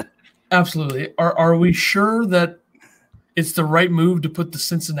subscription. Absolutely. Are we sure that it's the right move to put the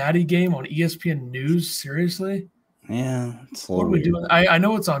Cincinnati game on ESPN News? Seriously? Yeah, it's a what are we doing? I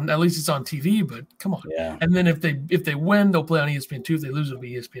know it's on, at least it's on TV, but come on. Yeah. And then if they win, they'll play on ESPN2. If they lose, it'll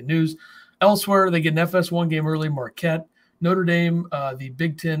be ESPN News. Elsewhere, they get an FS1 game early, Marquette. Notre Dame, the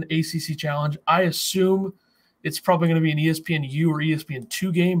Big Ten ACC Challenge. I assume It's probably going to be an ESPN-U or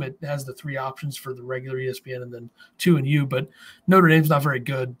ESPN2 game. It has the 3 options for the regular ESPN and then 2 and U, but Notre Dame's not very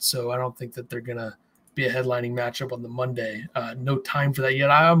good, so I don't think that they're going to be a headlining matchup on the Monday. No time for that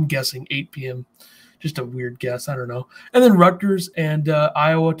yet. I'm guessing 8 p.m., just a weird guess. I don't know. And then Rutgers and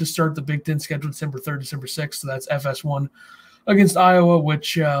Iowa to start the Big Ten schedule December 3rd, December 6th, so that's FS1 against Iowa,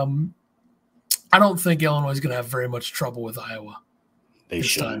 which I don't think Illinois is going to have very much trouble with Iowa They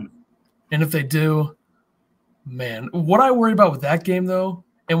shouldn't. And if they do, man, what I worry about with that game, though,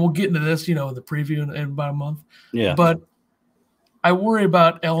 and we'll get into this, in the preview in about a month. Yeah. But I worry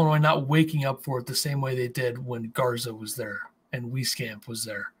about Illinois not waking up for it the same way they did when Garza was there and Wieskamp was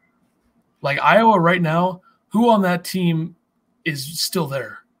there. Like Iowa right now, who on that team is still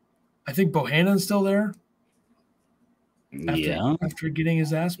there? I think Bohannon's still there. After getting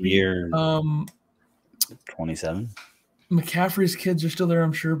his ass beat. Year 27. McCaffrey's kids are still there,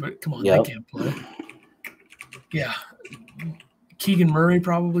 I'm sure, but come on, they can't play. Yeah. Keegan Murray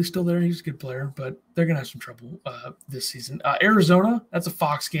probably still there. He's a good player, but they're going to have some trouble this season. Arizona, that's a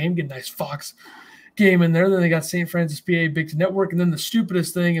Fox game. Get a nice Fox game in there. Then they got St. Francis PA Big Ten Network. And then the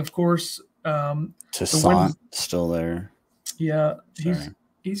stupidest thing, of course. Toussaint still there. Yeah,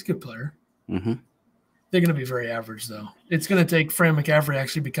 he's a good player. Mm-hmm. They're going to be very average, though. It's going to take Fran McCaffrey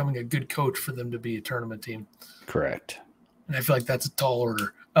actually becoming a good coach for them to be a tournament team. Correct. And I feel like that's a tall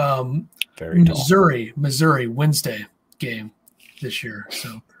order. Very tall. Missouri Wednesday game this year.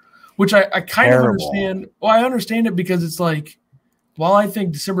 So, which I kind of understand. Well, I understand it because it's like, while I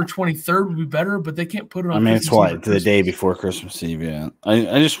think December 23rd would be better, but they can't put it on. I mean, it's the day before Christmas Eve. Yeah,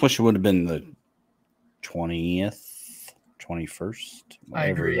 I just wish it would have been the 20th. 21st. I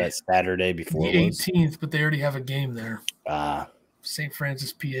agree. That Saturday before the 18th, but they already have a game there. St.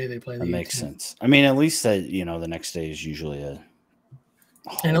 Francis, PA. They play. That makes sense. I mean, at least that the next day is usually a.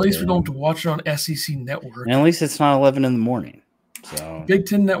 Holiday. And at least we don't have to watch it on SEC Network. And at least it's not 11 in the morning. So Big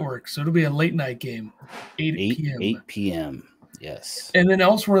Ten Network. So it'll be a late night game, 8 p.m. 8 p.m. Yes. And then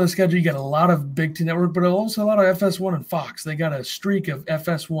elsewhere in the schedule, you got a lot of Big Ten Network, but also a lot of FS1 and Fox. They got a streak of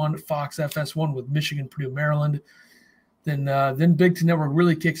FS1, Fox FS1 with Michigan, Purdue, Maryland. Then Big Ten Network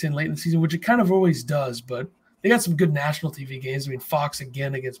really kicks in late in the season, which it kind of always does. But they got some good national TV games. I mean, Fox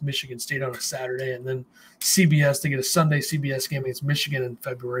again against Michigan State on a Saturday, and then CBS, they get a Sunday CBS game against Michigan in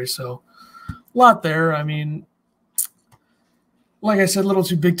February. So a lot there. I mean, like I said, a little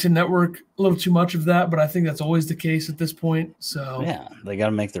too Big Ten Network, a little too much of that, but I think that's always the case at this point. So yeah, they got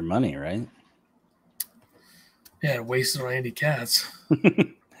to make their money, right? Yeah, wasted on Andy Katz.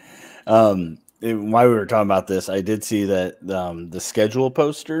 While we were talking about this, I did see that the schedule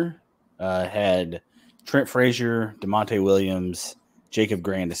poster had Trent Frazier, DeMonte Williams, Jacob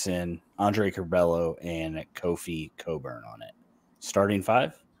Grandison, Andre Curbelo, and Kofi Coburn on it. Starting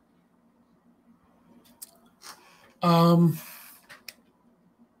 5?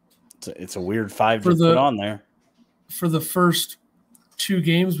 It's a weird 5 to put on there. For the first 2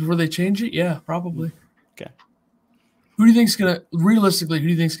 games before they change it? Yeah, probably. Okay. Who do you think's going to – realistically, who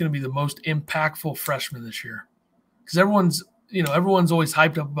do you think's going to be the most impactful freshman this year? Because everyone's always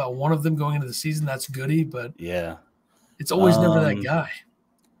hyped up about one of them going into the season. That's Goody, but yeah, it's always never that guy.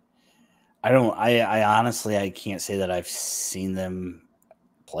 I honestly can't say that I've seen them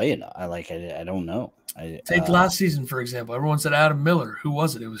play it. I don't know. Take last season, for example. Everyone said Adam Miller. Who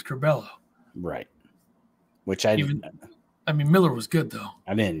was it? It was Curbelo. Right. Which Miller was good, though.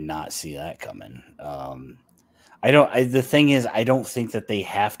 I did not see that coming. The thing is, I don't think that they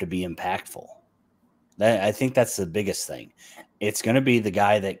have to be impactful. I think that's the biggest thing. It's going to be the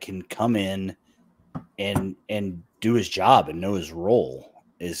guy that can come in and do his job and know his role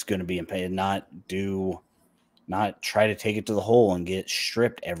is going to be impacted, not try to take it to the hole and get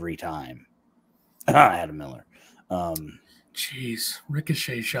stripped every time. Adam Miller. Jeez,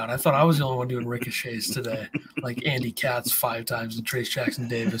 ricochet shot. I thought I was the only one doing ricochets today, like Andy Katz 5 times and Trace Jackson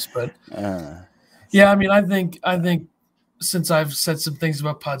Davis. But yeah, I mean, I think since I've said some things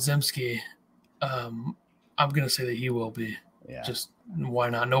about Podziemski, I'm going to say that he will be. Yeah. Just why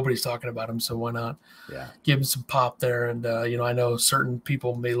not? Nobody's talking about him, so why not? Yeah. Give him some pop there. And, I know certain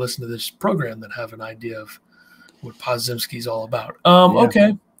people may listen to this program that have an idea of what Podziemski's all about.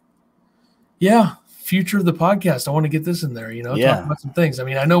 Okay. Yeah. Future of the podcast. I want to get this in there, talk about some things. I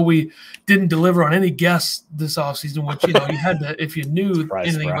mean, I know we didn't deliver on any guests this offseason, which, you had to, if you knew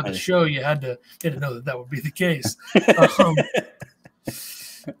anything about the show, you had to know that would be the case.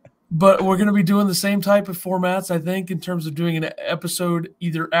 But we're going to be doing the same type of formats, I think, in terms of doing an episode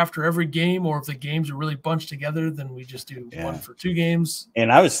either after every game, or if the games are really bunched together, then we just do one for 2 games.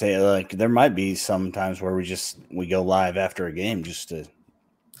 And I would say, there might be some times where we go live after a game just to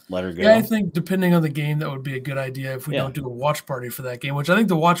let her go? Yeah, I think depending on the game, that would be a good idea if we don't do a watch party for that game, which I think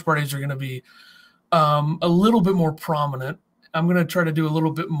the watch parties are going to be a little bit more prominent. I'm going to try to do a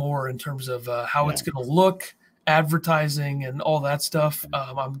little bit more in terms of how it's going to look, advertising, and all that stuff.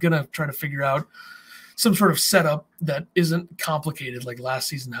 I'm going to try to figure out some sort of setup that isn't complicated like last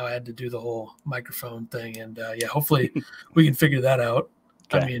season, how I had to do the whole microphone thing. And hopefully we can figure that out.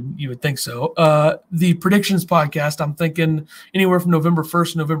 Okay. I mean, you would think so. The predictions podcast, I'm thinking anywhere from November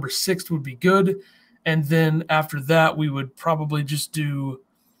 1st to November 6th would be good. And then after that, we would probably just do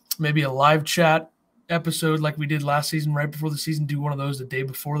maybe a live chat episode like we did last season, right before the season, do one of those the day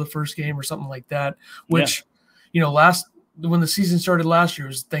before the first game or something like that, which, when the season started last year, it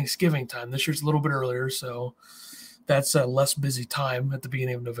was Thanksgiving time. This year's a little bit earlier, so that's a less busy time at the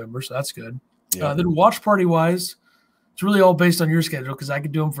beginning of November, so that's good. Yeah. Then watch party-wise, it's really all based on your schedule because I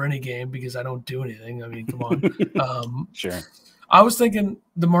could do them for any game because I don't do anything. I mean, come on. Sure. I was thinking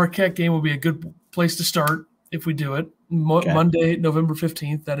the Marquette game would be a good place to start if we do it. Monday, November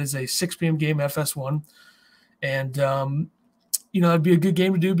 15th. That is a 6 p.m. game, FS1. And, that'd be a good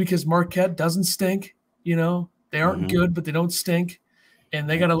game to do because Marquette doesn't stink. They aren't good, but they don't stink. And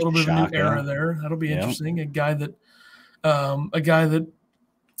they got a little bit of a new era there. That'll be interesting. A guy that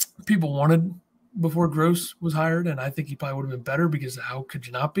people wanted before Gross was hired, and I think he probably would have been better because how could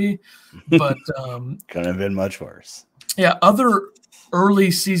you not be? But couldn't have been much worse. Yeah, other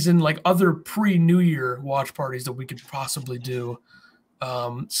early season, like other pre-New Year watch parties that we could possibly do.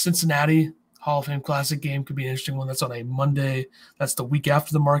 Cincinnati Hall of Fame Classic game could be an interesting one. That's on a Monday. That's the week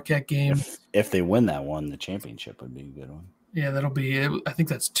after the Marquette game. If they win that one, the championship would be a good one. Yeah, that'll be. I think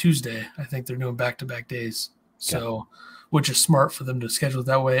that's Tuesday. I think they're doing back-to-back days. So, which is smart for them to schedule it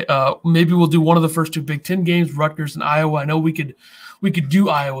that way. Maybe we'll do one of the first two Big Ten games, Rutgers and Iowa. I know we could do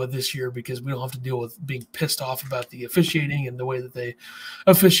Iowa this year because we don't have to deal with being pissed off about the officiating and the way that they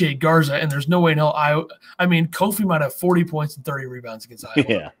officiate Garza. And there's no way in hell Iowa. I mean, Kofi might have 40 points and 30 rebounds against Iowa.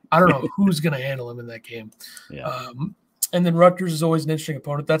 Yeah. I don't know who's going to handle him in that game. Yeah. And then Rutgers is always an interesting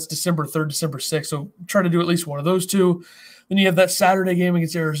opponent. That's December 3rd, December 6th. So try to do at least one of those two. Then you have that Saturday game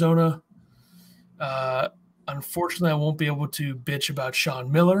against Arizona. Unfortunately, I won't be able to bitch about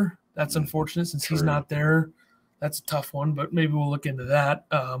Sean Miller. That's unfortunate since he's not there. That's a tough one, but maybe we'll look into that.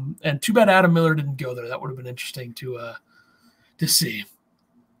 And too bad Adam Miller didn't go there. That would have been interesting to see.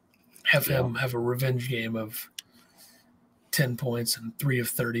 Have him have a revenge game of 10 points and 3 of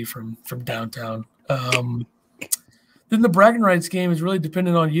 30 from downtown. Then the bragging rights game is really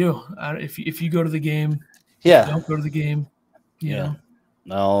dependent on you. If you go to the game, don't go to the game. You know.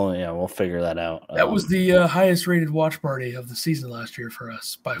 No, we'll figure that out. That was the highest rated watch party of the season last year for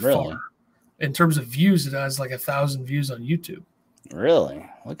us by far. In terms of views, it has like 1,000 views on YouTube. Really?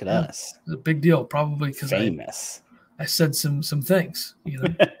 Look at us. It's a big deal, probably because I said some things,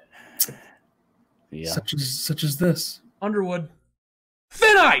 such as this. Underwood.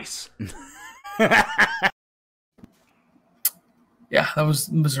 Thin ice. Yeah, that was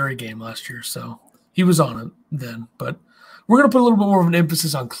the Missouri game last year, so he was on it then. But we're going to put a little bit more of an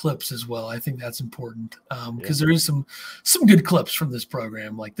emphasis on clips as well. I think that's important because there is some good clips from this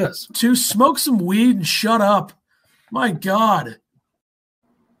program like this. To smoke some weed and shut up. My God.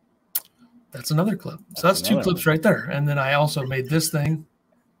 That's another clip. So that's 2 clips right there. And then I also made this thing.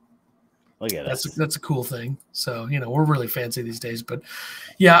 Look at us. That's a cool thing. So, we're really fancy these days. But,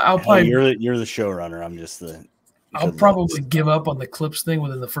 yeah, I'll probably – You're the showrunner. I'm just the – I'll probably give up on the clips thing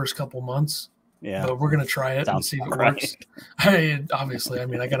within the first couple months. Yeah, but we're going to try it and see if it works. Obviously, I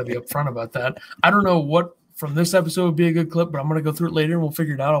got to be upfront about that. I don't know what from this episode would be a good clip, but I'm going to go through it later and we'll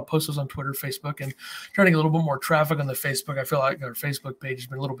figure it out. I'll post those on Twitter, Facebook, and trying to get a little bit more traffic on the Facebook. I feel like our Facebook page has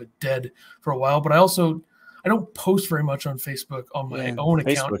been a little bit dead for a while, but I don't post very much on Facebook on my own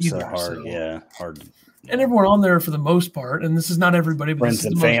account Facebook's either. Hard, hard. And everyone on there for the most part, and this is not everybody, but friends this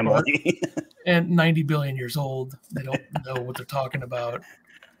is and the family, most part, and 90 billion years old. They don't know what they're talking about.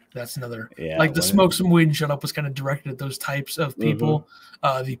 That's another like the smoke some weed and shut up was kind of directed at those types of people,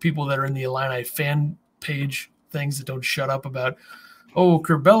 the people that are in the Illini fan page things that don't shut up about,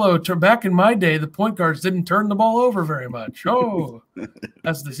 Curbelo, back in my day, the point guards didn't turn the ball over very much.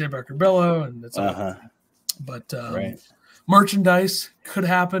 That's what they say about Curbelo. And that's but merchandise could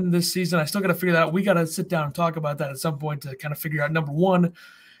happen this season. I still got to figure that out. We got to sit down and talk about that at some point to kind of figure out, number one,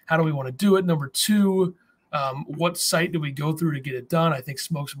 how do we want to do it? Number two, what site do we go through to get it done? I think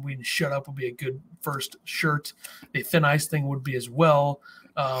Smoke Some Weed and Shut Up would be a good first shirt. A Thin Ice thing would be as well.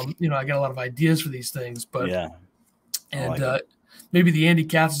 I got a lot of ideas for these things, but maybe the Andy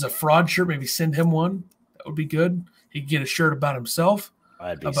Katz is a fraud shirt. Maybe send him one. That would be good. He could get a shirt about himself.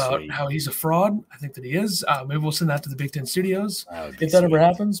 about how he's a fraud. I think that he is. Maybe we'll send that to the Big Ten Studios if that sweet. ever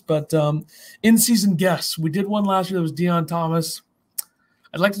happens. But in-season guests, we did one last year that was Deion Thomas.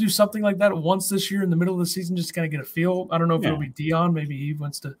 I'd like to do something like that once this year in the middle of the season, just to kind of get a feel. I don't know if it'll be Deion. Maybe he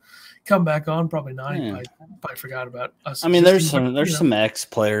wants to come back on. Probably not. I probably forgot about us. I mean, there's some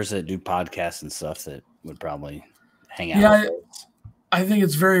ex-players that do podcasts and stuff that would probably hang out. Yeah, I think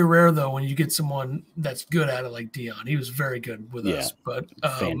it's very rare, though, when you get someone that's good at it like Deion. He was very good with us. But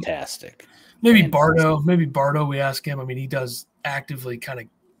fantastic. Maybe Bardo, we ask him. I mean, he does actively kind of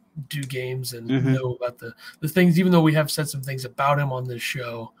do games and know about the things, even though we have said some things about him on this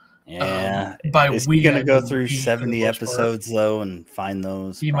show. Yeah. Is he going to go through 70 episodes, though, and find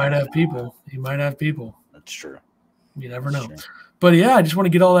those? He might have people. That's true. You never know. But, yeah, I just want to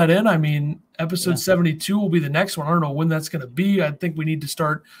get all that in. I mean, episode 72 will be the next one. I don't know when that's going to be. I think we need to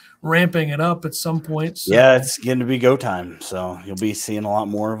start ramping it up at some point. So. Yeah, it's going to be go time. So you'll be seeing a lot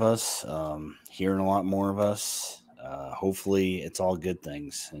more of us, hearing a lot more of us. Hopefully it's all good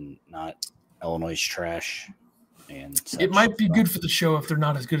things and not Illinois trash. And it might be good for the show if they're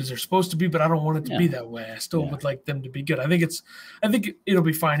not as good as they're supposed to be, but I don't want it to be that way. I still would like them to be good. I think it'll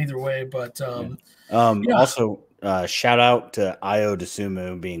be fine either way. But also shout out to Io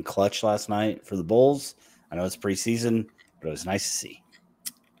DeSumo being clutch last night for the Bulls. I know it's preseason, but it was nice to see.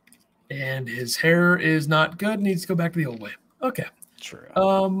 And his hair is not good. Needs to go back to the old way. Okay. True.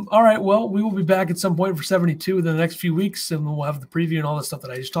 All right. Well, we will be back at some point for 72 within the next few weeks, and we'll have the preview and all the stuff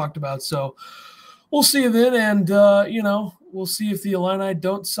that I just talked about. So we'll see you then, and we'll see if the Illini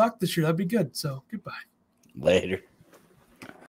don't suck this year. That'd be good. So goodbye. Later.